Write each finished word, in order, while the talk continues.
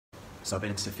So I've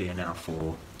been in Sofia now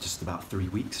for just about 3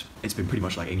 weeks. It's been pretty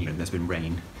much like England. There's been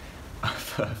rain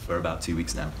for about 2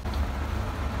 weeks now.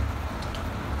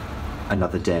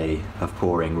 Another day of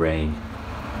pouring rain.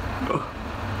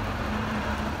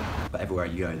 But everywhere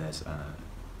you go,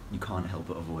 you can't help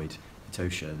but avoid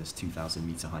Vitosha, this 2,000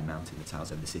 metre high mountain that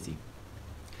towers over the city.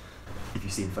 If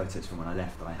you've seen photos from when I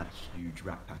left, I had a huge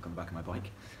rackpack on the back of my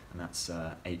bike, and that's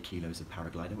 8 kilos of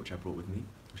paraglider, which I brought with me,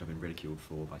 which I've been ridiculed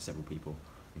for by several people,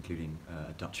 including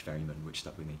a Dutch ferryman, which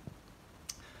stuck with me.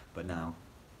 But now,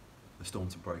 the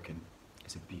storms have broken.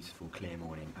 It's a beautiful, clear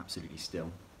morning, absolutely still.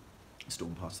 The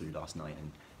storm passed through last night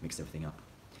and mixed everything up.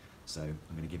 So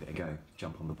I'm going to give it a go,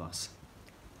 jump on the bus,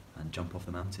 and jump off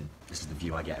the mountain. This is the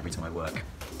view I get every time I work.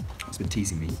 It's been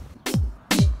teasing me.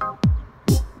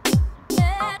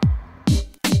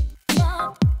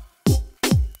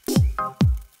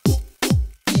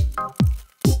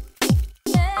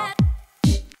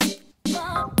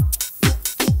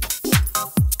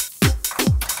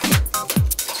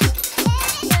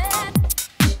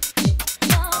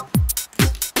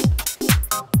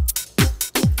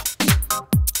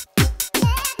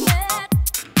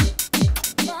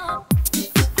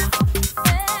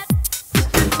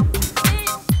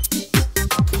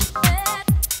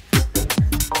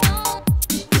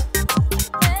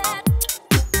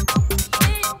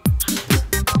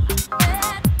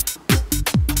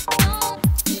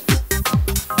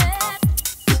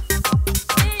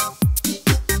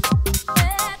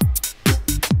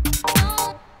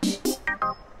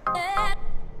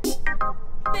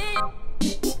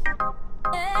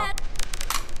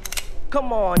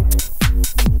 Come on.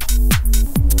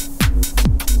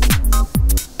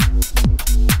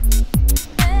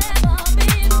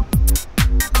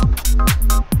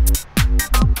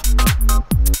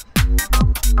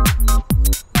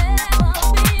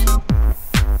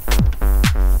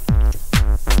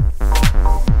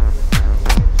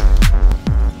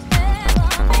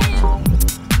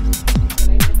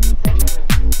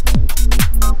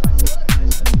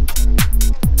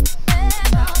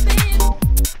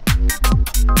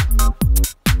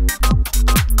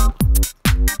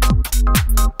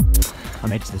 I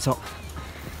made it to the top.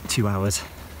 2 hours,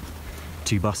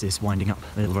 2 buses winding up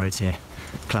the little roads here.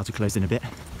 Clouds are closed in a bit,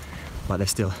 but they're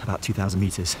still about 2,000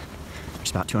 metres, which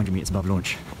is about 200 metres above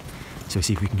launch. So we'll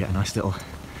see if we can get a nice little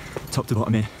top to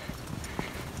bottom in.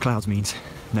 Clouds means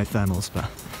no thermals, but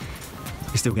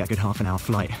we still get a good half an hour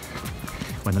flight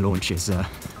when the launch is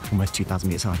almost 2,000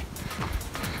 metres high.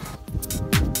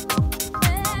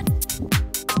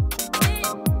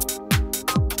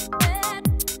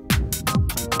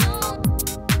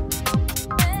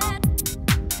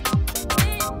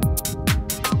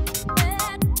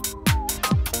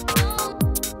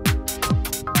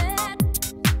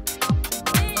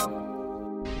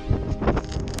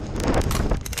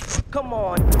 Come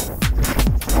on.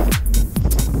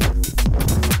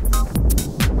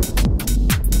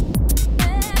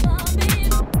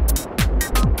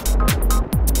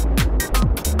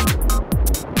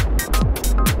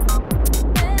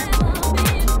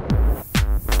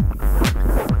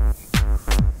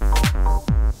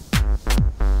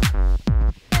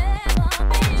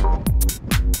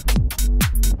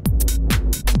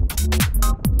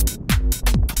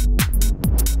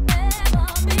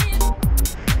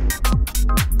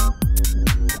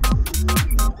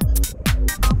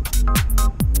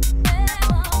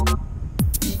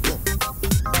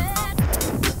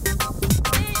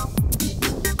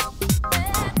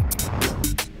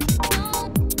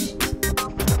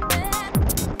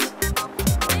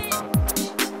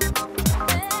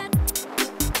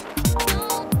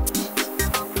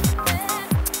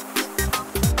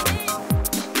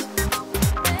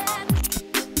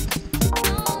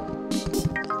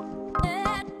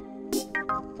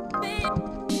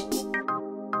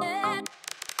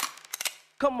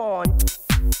 Come on.